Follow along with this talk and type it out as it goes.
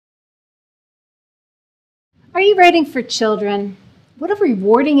Are you writing for children? What a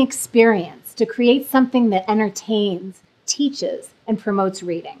rewarding experience to create something that entertains, teaches, and promotes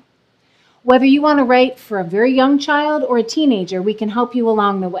reading. Whether you want to write for a very young child or a teenager, we can help you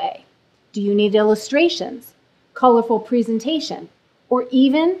along the way. Do you need illustrations, colorful presentation, or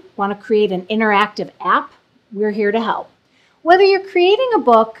even want to create an interactive app? We're here to help. Whether you're creating a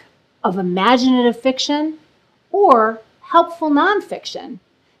book of imaginative fiction or helpful nonfiction,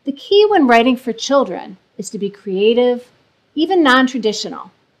 the key when writing for children is to be creative, even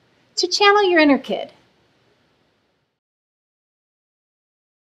non-traditional, to channel your inner kid